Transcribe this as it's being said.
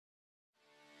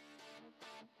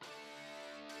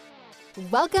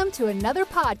Welcome to another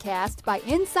podcast by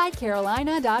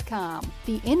InsideCarolina.com,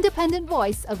 the independent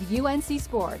voice of UNC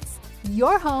Sports.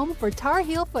 Your home for Tar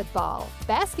Heel football,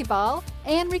 basketball,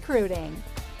 and recruiting.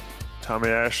 Tommy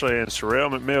Ashley and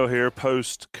Sorrell McMill here,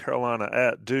 post Carolina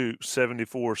at Duke,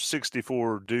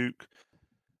 74-64 Duke.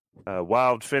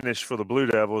 Wild finish for the Blue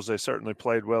Devils. They certainly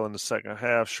played well in the second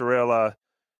half. Sorrell, I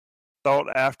thought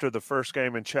after the first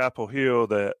game in Chapel Hill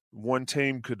that one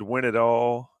team could win it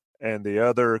all and the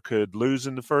other could lose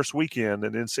in the first weekend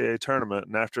in the NCAA tournament.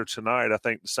 And after tonight, I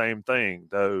think the same thing,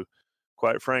 though,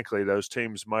 quite frankly, those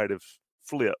teams might have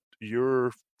flipped.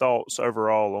 Your thoughts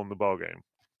overall on the ballgame?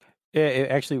 Yeah, it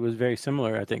actually was very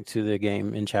similar, I think, to the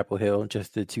game in Chapel Hill.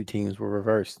 Just the two teams were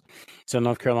reversed. So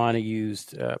North Carolina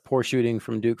used poor shooting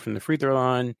from Duke from the free throw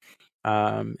line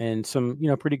and some,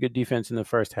 pretty good defense in the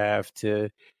first half to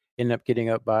end up getting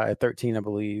up by 13, I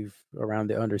believe,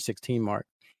 around the under 16 mark.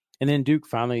 And then Duke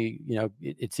finally,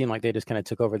 it seemed like they just kind of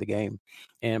took over the game.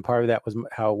 And part of that was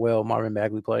how well Marvin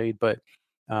Bagley played. But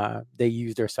they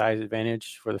used their size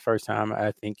advantage for the first time,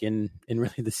 I think, in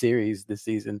really the series this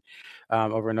season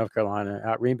over North Carolina.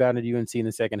 Out-rebounded UNC in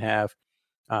the second half,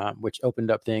 which opened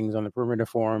up things on the perimeter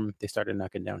for them. They started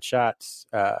knocking down shots,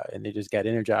 and they just got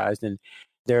energized. And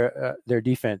their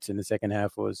defense in the second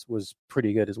half was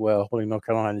pretty good as well, holding North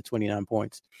Carolina to 29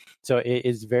 points. So it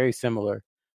is very similar.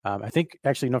 I think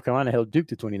actually North Carolina held Duke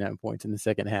to 29 points in the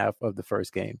second half of the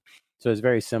first game. So it's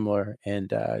very similar.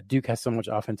 And Duke has so much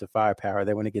offensive firepower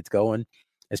that when it gets going,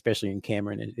 especially in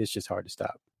Cameron, it's just hard to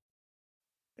stop.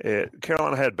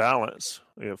 Carolina had balance.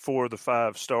 4 of the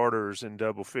 5 starters in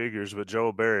double figures, but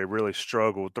Joel Berry really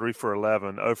struggled. 3 for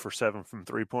 11, 0 for 7 from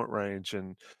three-point range.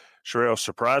 And Sorrell,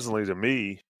 surprisingly to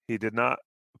me, he did not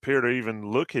appear to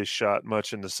even look his shot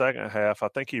much in the second half. I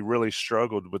think he really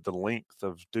struggled with the length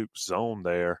of Duke's zone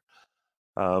there.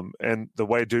 And the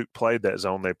way Duke played that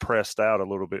zone, they pressed out a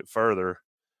little bit further,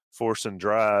 forcing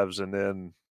drives, and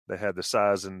then they had the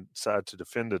size inside to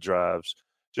defend the drives.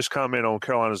 Just comment on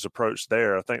Carolina's approach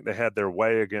there. I think they had their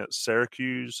way against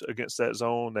Syracuse against that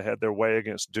zone. They had their way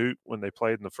against Duke when they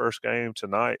played in the first game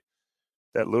tonight.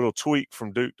 That little tweak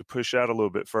from Duke to push out a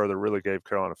little bit further really gave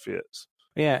Carolina fits.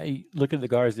 Yeah, look at the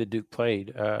guards that Duke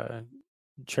played.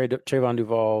 Trayvon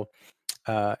Duval,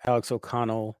 Alex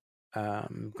O'Connell,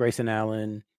 Grayson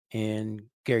Allen, and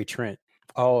Gary Trent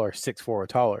all are 6'4" or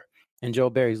taller. And Joel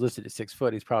Berry's listed at 6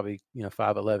 foot. He's probably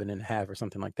 5'11" and a half or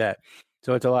something like that.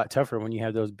 So it's a lot tougher when you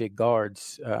have those big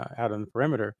guards out on the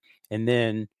perimeter, and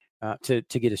then to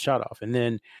get his shot off. And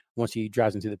then once he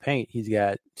drives into the paint, he's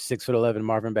got 6'11"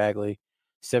 Marvin Bagley,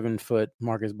 7 foot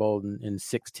Marcus Bolden, and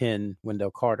 6'10"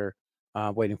 Wendell Carter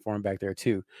waiting for him back there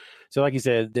too. So like you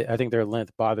said, I think their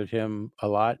length bothered him a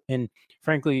lot. And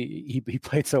frankly, he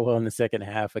played so well in the second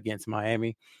half against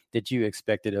Miami that you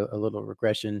expected a little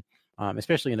regression,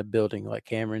 especially in a building like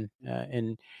Cameron.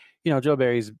 And Joe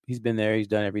Barry's he's been there, he's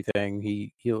done everything.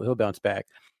 He'll bounce back.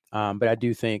 But I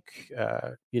do think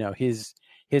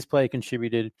his play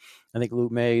contributed. I think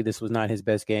Luke May, this was not his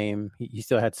best game. He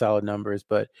still had solid numbers,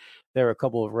 but there were a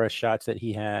couple of rush shots that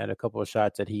he had, a couple of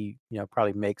shots that he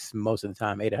probably makes most of the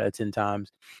time, 8 out of 10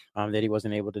 times, that he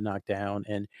wasn't able to knock down.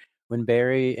 And when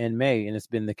Barry and May, and it's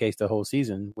been the case the whole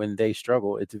season, when they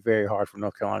struggle, it's very hard for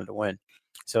North Carolina to win.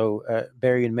 So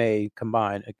Barry and May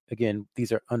combined, again,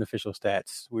 these are unofficial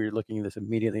stats. We're looking at this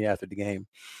immediately after the game.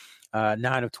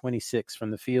 9 of 26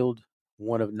 from the field,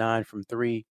 1 of 9 from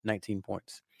 3, 19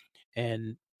 points.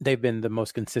 And they've been the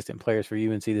most consistent players for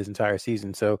UNC this entire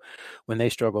season. So when they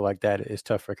struggle like that, it's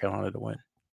tough for Carolina to win.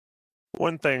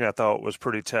 One thing I thought was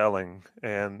pretty telling,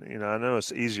 and I know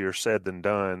it's easier said than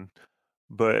done,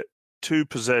 but 2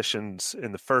 possessions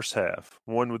in the first half,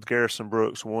 one with Garrison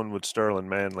Brooks, one with Sterling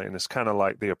Manley, and it's kind of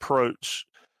like the approach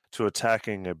to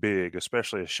attacking a big,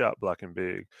 especially a shot blocking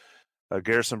big.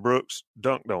 Garrison Brooks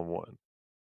dunked on one.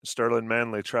 Sterling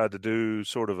Manley tried to do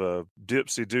sort of a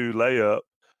dipsy-do layup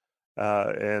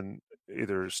and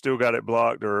either still got it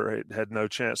blocked or it had no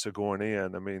chance of going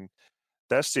in. I mean,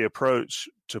 that's the approach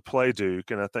to play Duke,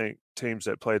 and I think teams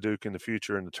that play Duke in the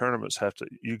future in the tournaments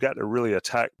you got to really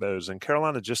attack those, and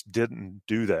Carolina just didn't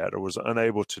do that or was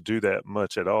unable to do that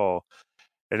much at all.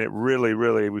 And it really,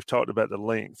 really, we've talked about the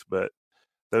length, but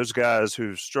those guys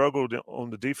who've struggled on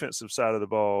the defensive side of the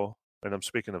ball, and I'm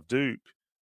speaking of Duke,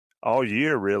 all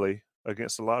year really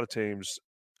against a lot of teams,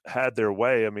 had their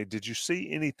way. I mean, did you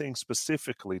see anything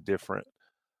specifically different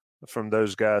from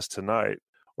those guys tonight?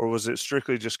 Or was it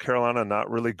strictly just Carolina not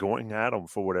really going at them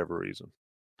for whatever reason?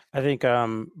 I think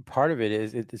part of it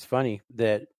is it's funny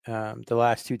that the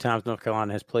last 2 times North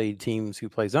Carolina has played teams who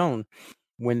play zone,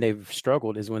 when they've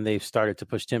struggled is when they've started to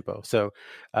push tempo. So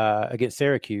against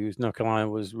Syracuse, North Carolina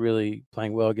was really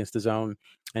playing well against the zone.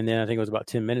 And then I think it was about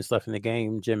 10 minutes left in the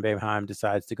game. Jim Boeheim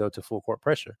decides to go to full court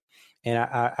pressure. And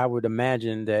I would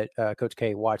imagine that Coach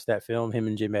K watched that film. Him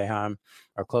and Jim Boeheim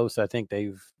are close. I think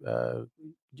Boeheim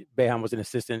was an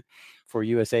assistant for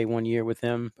USA one year with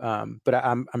him. But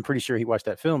I'm pretty sure he watched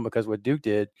that film, because what Duke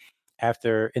did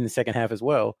in the second half as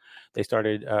well, they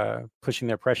started pushing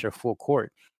their pressure full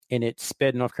court, and it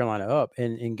sped North Carolina up.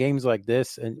 And in games like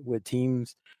this, and with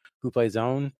teams who play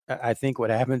zone, I think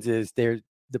what happens is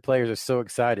the players are so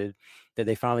excited that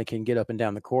they finally can get up and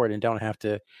down the court and don't have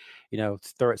to,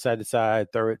 throw it side to side,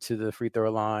 throw it to the free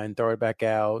throw line, throw it back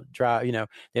out, drive.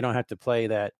 They don't have to play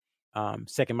that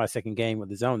second by second game with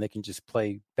the zone. They can just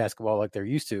play basketball like they're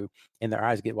used to, and their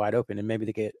eyes get wide open, and maybe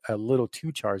they get a little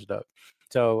too charged up.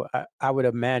 So I would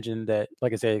imagine that,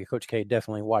 like I said, Coach K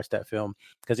definitely watched that film,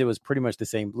 because it was pretty much the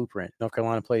same blueprint. North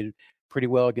Carolina played pretty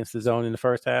well against the zone in the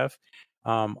first half,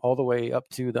 all the way up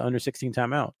to the under 16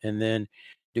 timeout. And then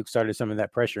Duke started some of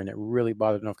that pressure, and it really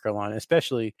bothered North Carolina,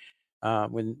 especially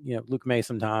when Luke May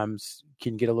sometimes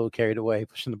can get a little carried away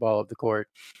pushing the ball up the court.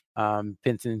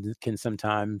 Pinson can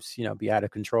sometimes be out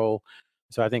of control.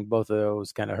 So I think both of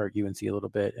those kind of hurt UNC a little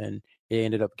bit, and it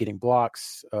ended up getting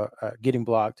blocked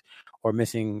or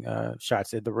missing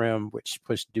shots at the rim, which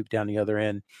pushed Duke down the other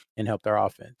end and helped our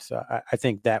offense. So I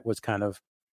think that was kind of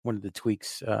one of the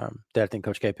tweaks that I think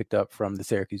Coach K picked up from the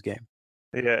Syracuse game.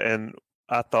 Yeah, and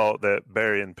I thought that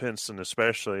Barry and Pinson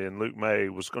especially, and Luke May,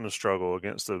 was going to struggle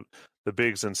against the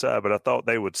bigs inside, but I thought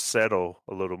they would settle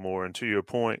a little more. And to your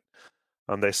point,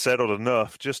 they settled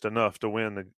just enough to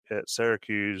win at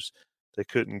Syracuse. They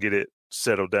couldn't get it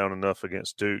settled down enough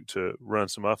against Duke to run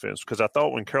some offense, because I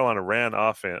thought when Carolina ran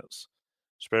offense,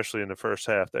 especially in the first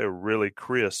half, they were really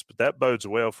crisp. That bodes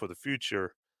well for the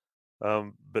future.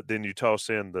 But then you toss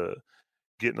in the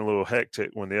getting a little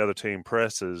hectic when the other team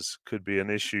presses could be an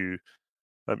issue.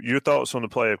 Your thoughts on the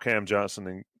play of Cam Johnson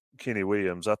and Kenny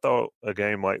Williams? I thought a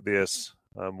game like this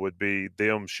would be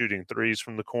them shooting threes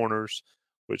from the corners,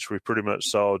 which we pretty much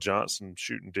saw. Johnson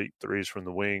shooting deep threes from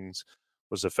the wings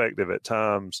was effective at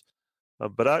times.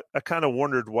 But I kind of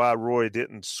wondered why Roy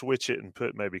didn't switch it and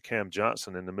put maybe Cam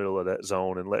Johnson in the middle of that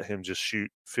zone and let him just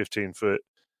shoot 15-foot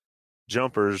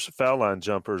jumpers, foul line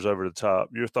jumpers over the top.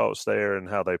 Your thoughts there and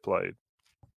how they played?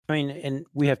 I mean, and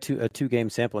we have a two-game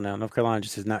sample now. North Carolina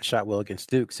just has not shot well against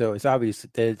Duke, so it's obvious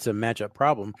that it's a matchup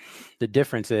problem. The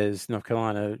difference is North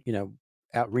Carolina,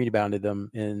 out-rebounded them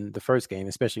in the first game,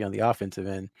 especially on the offensive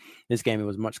end. This game, it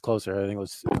was much closer. I think it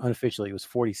was unofficially, it was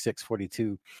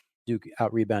 46-42. Duke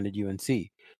out-rebounded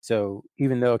UNC. So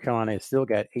even though Carolina has still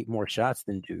got 8 more shots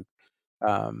than Duke,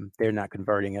 they're not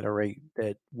converting at a rate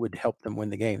that would help them win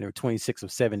the game. They were 26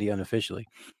 of 70 unofficially.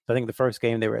 So I think the first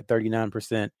game they were at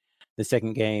 39%. The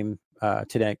second game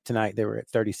tonight they were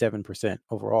at 37%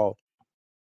 overall.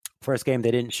 First game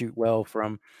they didn't shoot well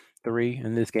from 3.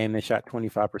 In this game they shot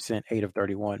 25%, 8 of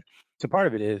 31. So part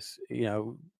of it is,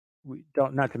 we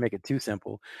don't, not to make it too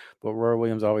simple, but Roy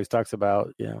Williams always talks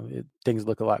about, things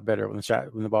look a lot better when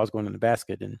the ball's going in the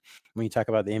basket. And when you talk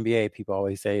about the NBA, people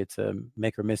always say it's a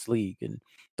make or miss league, and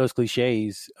those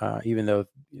cliches, even though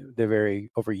they're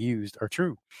very overused, are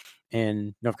true.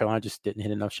 And North Carolina just didn't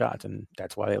hit enough shots, and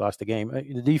that's why they lost the game.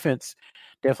 The defense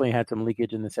definitely had some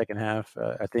leakage in the second half.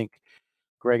 I think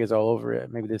Greg is all over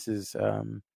it. Maybe this is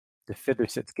the 5th or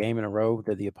 6th game in a row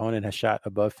that the opponent has shot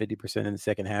above 50% in the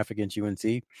second half against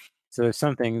UNC. So it's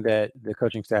something that the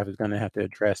coaching staff is going to have to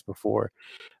address before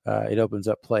it opens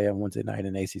up play on Wednesday night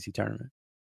in the ACC tournament.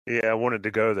 Yeah, I wanted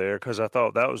to go there because I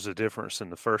thought that was the difference in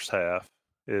the first half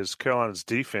is Carolina's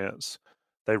defense.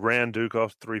 They ran Duke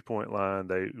off the three-point line.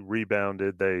 They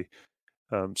rebounded. They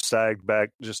sagged back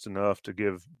just enough to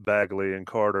give Bagley and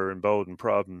Carter and Bolden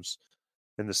problems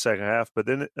in the second half. But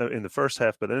then in the first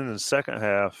half, but then in the second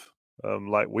half,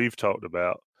 like we've talked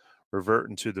about,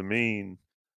 reverting to the mean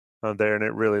there, and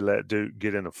it really let Duke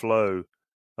get in a flow.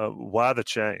 Why the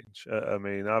change? I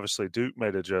mean, obviously Duke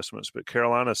made adjustments, but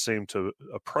Carolina seemed to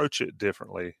approach it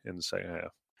differently in the second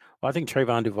half. Well, I think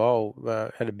Trayvon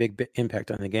Duval had a big impact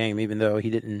on the game, even though he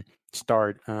didn't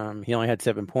start. He only had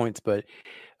 7 points, but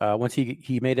once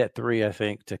he made that 3, I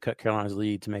think, to cut Carolina's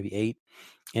lead to maybe 8.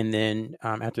 And then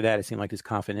after that, it seemed like his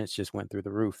confidence just went through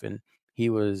the roof. And he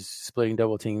was splitting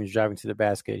double teams, driving to the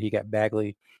basket. He got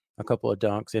Bagley a couple of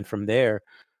dunks. And from there,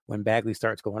 when Bagley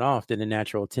starts going off, then the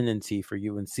natural tendency for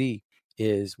UNC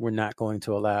is we're not going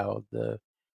to allow the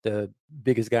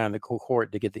biggest guy on the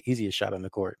court to get the easiest shot on the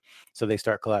court. So they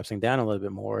start collapsing down a little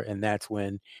bit more. And that's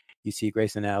when you see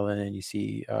Grayson Allen and you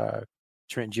see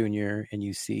Trent Jr. and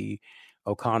you see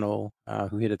O'Connell,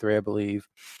 who hit a three, I believe.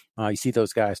 You see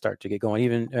those guys start to get going.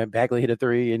 Even Bagley hit a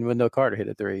three, and Wendell Carter hit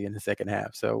a three in the second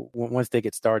half. So once they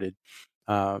get started,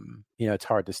 it's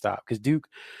hard to stop. Because Duke,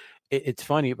 it's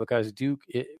funny because Duke,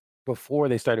 before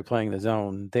they started playing the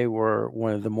zone, they were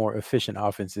one of the more efficient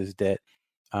offenses that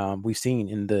we've seen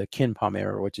in the Ken Palm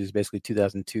era, which is basically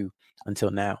 2002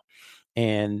 until now.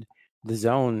 And the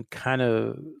zone kind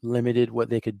of limited what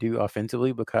they could do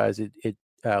offensively because it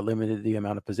limited the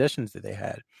amount of possessions that they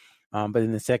had. But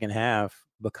in the second half,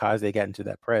 because they got into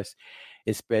that press,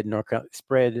 it sped North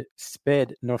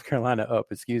Carolina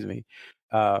up.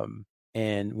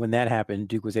 And when that happened,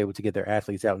 Duke was able to get their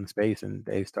athletes out in space, and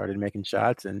they started making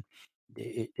shots, and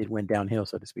it went downhill,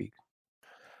 so to speak.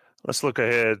 Let's look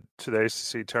ahead to the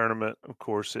ACC tournament. Of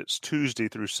course, it's Tuesday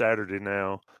through Saturday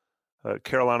now.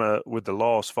 Carolina, with the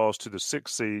loss, falls to the 6th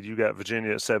seed. You got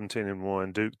Virginia at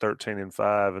 17-1, Duke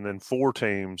 13-5, and then 4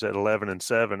 teams at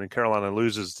 11-7. And Carolina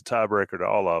loses the tiebreaker to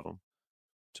all of them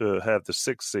to have the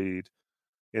 6th seed.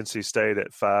 NC State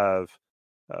at 5.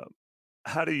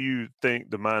 How do you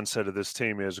think the mindset of this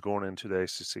team is going into the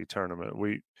ACC tournament?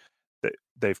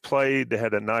 They've played. They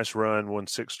had a nice run, won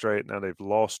 6 straight. Now they've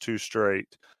lost 2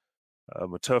 straight. A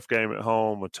tough game at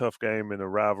home, a tough game in a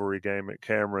rivalry game at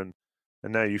Cameron.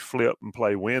 And now you flip and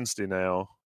play Wednesday now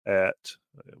at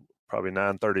probably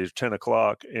 9:30 or 10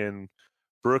 o'clock in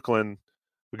Brooklyn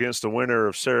against the winner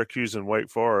of Syracuse and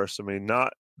Wake Forest. I mean,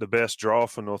 not the best draw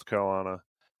for North Carolina,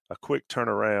 a quick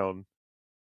turnaround.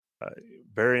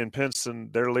 Barry and Pinson,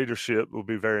 their leadership will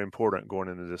be very important going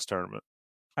into this tournament.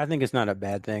 I think it's not a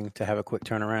bad thing to have a quick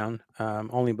turnaround,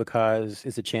 only because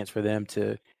it's a chance for them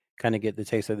to kind of get the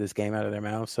taste of this game out of their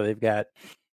mouth. So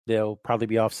they'll probably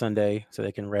be off Sunday so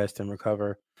they can rest and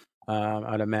recover.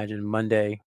 I'd imagine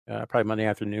probably Monday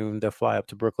afternoon, they'll fly up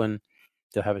to Brooklyn.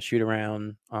 They'll have a shoot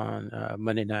around on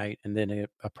Monday night, and then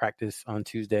a practice on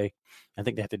Tuesday. I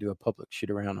think they have to do a public shoot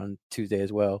around on Tuesday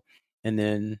as well. And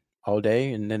then all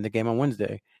day, and then the game on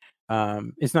Wednesday.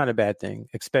 It's not a bad thing,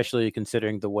 especially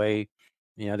considering the way,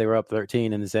 they were up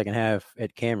 13 in the second half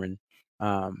at Cameron.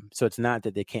 So it's not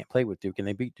that they can't play with Duke, and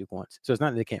they beat Duke once. So it's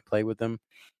not that they can't play with them.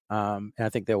 And I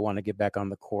think they'll want to get back on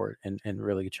the court and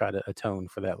really try to atone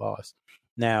for that loss.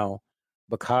 Now,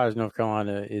 because North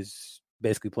Carolina is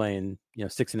basically playing,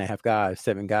 6.5 guys,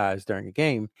 7 guys during a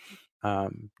game,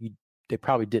 they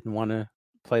probably didn't want to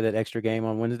play that extra game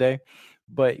on Wednesday.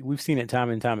 But we've seen it time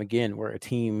and time again where a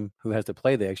team who has to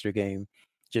play the extra game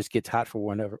just gets hot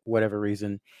for whatever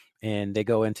reason, and they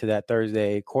go into that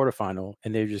Thursday quarterfinal,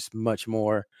 and they're just much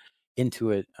more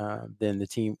into it than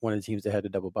one of the teams that had to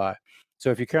double bye.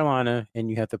 So if you're Carolina and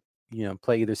you have to,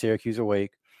 play either Syracuse or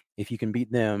Wake, if you can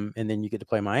beat them and then you get to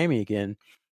play Miami again,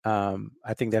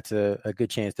 I think that's a good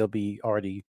chance they'll be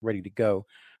already ready to go.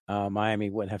 Miami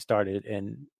wouldn't have started,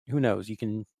 and who knows, you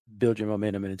can build your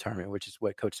momentum in a tournament, which is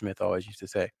what Coach Smith always used to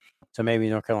say. So maybe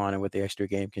North Carolina with the extra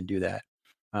game can do that.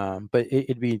 But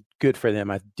it'd be good for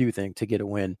them, I do think, to get a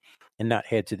win and not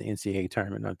head to the NCAA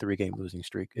tournament on a 3-game losing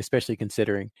streak, especially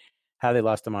considering how they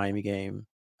lost the Miami game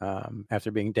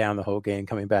after being down the whole game,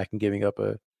 coming back and giving up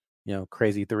a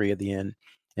crazy 3 at the end,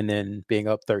 and then being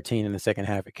up 13 in the second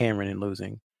half at Cameron and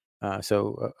losing.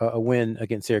 So a win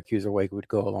against Syracuse or Wake would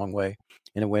go a long way,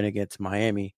 and a win against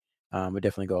Miami would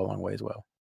definitely go a long way as well.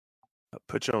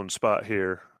 Put you on the spot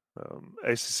here.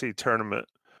 ACC tournament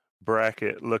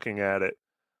bracket, looking at it,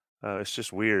 it's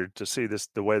just weird to see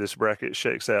the way this bracket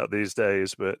shakes out these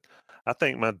days. But I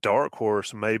think my dark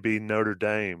horse may be Notre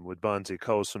Dame with Bonzie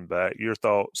Colson back. Your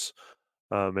thoughts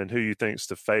and who you think's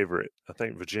the favorite? I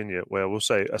think Virginia. Well, we'll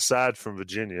say aside from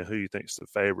Virginia, who you think's the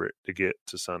favorite to get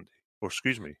to Sunday? Or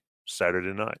excuse me,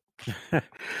 Saturday night.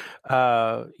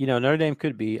 Notre Dame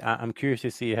could be. I'm curious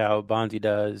to see how Bonzie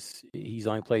does. He's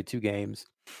only played 2 games.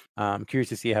 I'm curious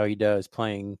to see how he does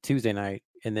playing Tuesday night,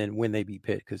 and then when they beat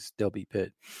Pitt, because they'll beat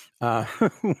Pitt.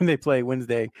 When they play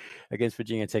Wednesday against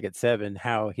Virginia Tech at 7,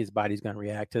 how his body's going to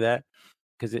react to that,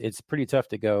 because it's pretty tough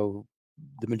to go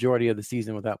the majority of the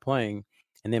season without playing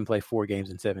and then play 4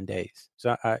 games in 7 days.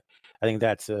 So I think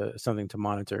that's something to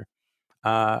monitor.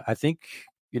 I think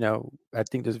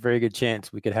there's a very good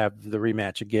chance we could have the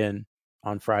rematch again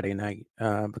on Friday night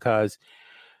because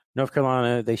North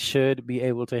Carolina, they should be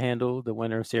able to handle the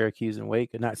winner of Syracuse and Wake.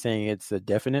 I'm not saying it's a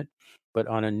definite, but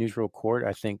on a neutral court,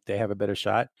 I think they have a better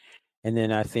shot. And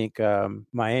then I think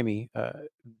Miami,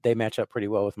 they match up pretty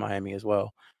well with Miami as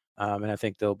well. And I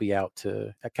think they'll be out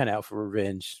for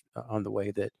revenge on the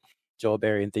way that Joel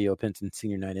Berry and Theo Pinson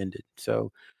senior night ended.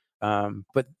 So,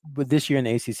 but this year in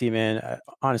the ACC, man,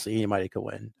 honestly, anybody could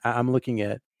win. I'm looking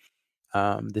at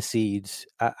the seeds.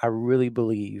 I really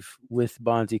believe with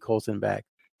Bonzie Colson back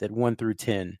that 1 through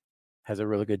 10 has a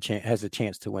really good chance, has a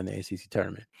chance to win the ACC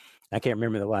tournament. I can't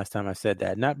remember the last time I said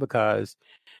that. Not because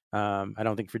I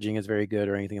don't think Virginia is very good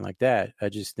or anything like that. I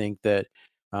just think that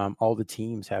all the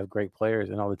teams have great players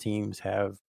and all the teams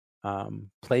have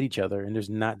played each other, and there's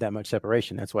not that much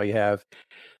separation. That's why you have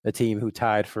a team who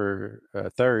tied for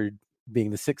third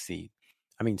being the 6th seed.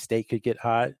 I mean, State could get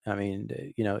hot. I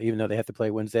mean, even though they have to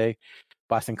play Wednesday,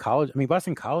 Boston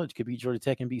College could beat Georgia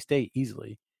Tech and beat State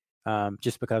easily,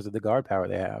 just because of the guard power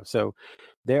they have. So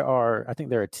I think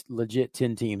there are legit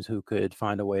 10 teams who could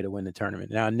find a way to win the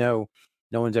tournament. Now, I know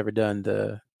no one's ever done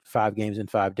the 5 games in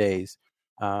 5 days,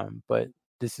 but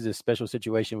this is a special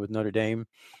situation with Notre Dame.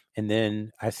 And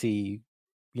then I see,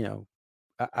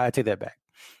 I take that back.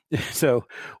 So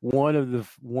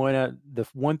the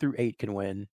 1 through 8 can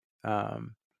win.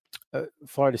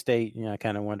 Florida State, I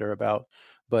kind of wonder about,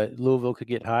 but Louisville could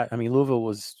get hot. I mean, Louisville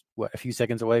was a few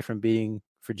seconds away from beating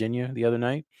Virginia the other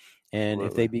night, and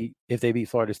if they beat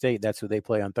Florida State, that's who they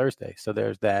play on Thursday. So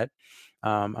there's that.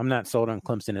 I'm not sold on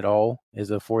Clemson at all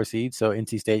as a 4 seed, so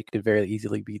NC State could very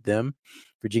easily beat them.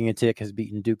 Virginia Tech has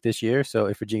beaten Duke this year, so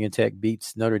if Virginia Tech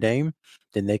beats Notre Dame,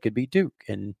 then they could beat Duke,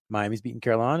 and Miami's beating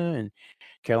Carolina, and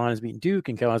Carolina's beating Duke,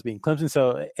 and Carolina's beating Clemson.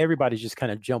 So everybody's just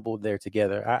kind of jumbled there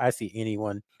together. I see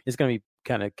anyone. It's going to be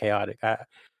kind of chaotic. I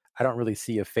don't really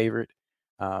see a favorite.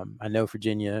 I know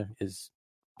Virginia is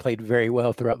played very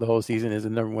well throughout the whole season, is the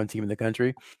number 1 team in the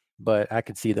country, but I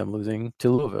could see them losing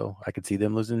to Louisville. I could see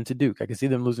them losing to Duke. I could see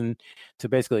them losing to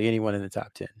basically anyone in the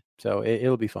top 10. So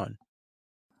it'll be fun.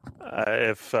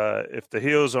 If the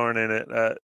Heels aren't in it,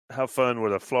 how fun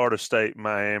would a Florida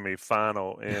State-Miami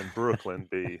final in Brooklyn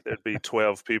be? There'd be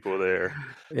 12 people there.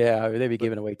 Yeah, they'd be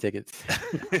giving away tickets.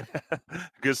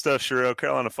 Good stuff, Sherelle.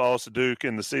 Carolina falls to Duke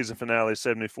in the season finale,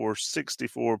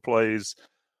 74-64, plays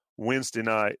Wednesday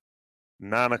night,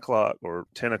 9 o'clock or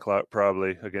 10 o'clock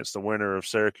probably, against the winner of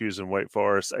Syracuse and Wake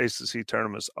Forest. ACC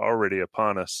tournament's already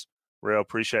upon us. Rail,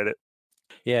 appreciate it.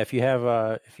 Yeah, if you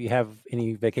have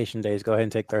any vacation days, go ahead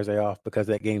and take Thursday off, because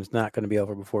that game's not going to be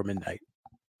over before midnight.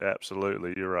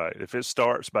 Absolutely, you're right. If it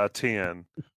starts by 10,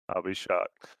 I'll be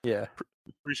shocked. Yeah.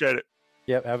 Appreciate it.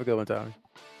 Yep, have a good one, Tommy.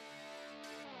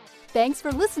 Thanks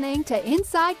for listening to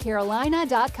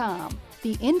InsideCarolina.com,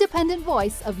 the independent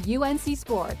voice of UNC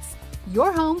Sports,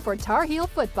 your home for Tar Heel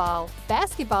football,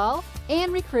 basketball,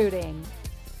 and recruiting.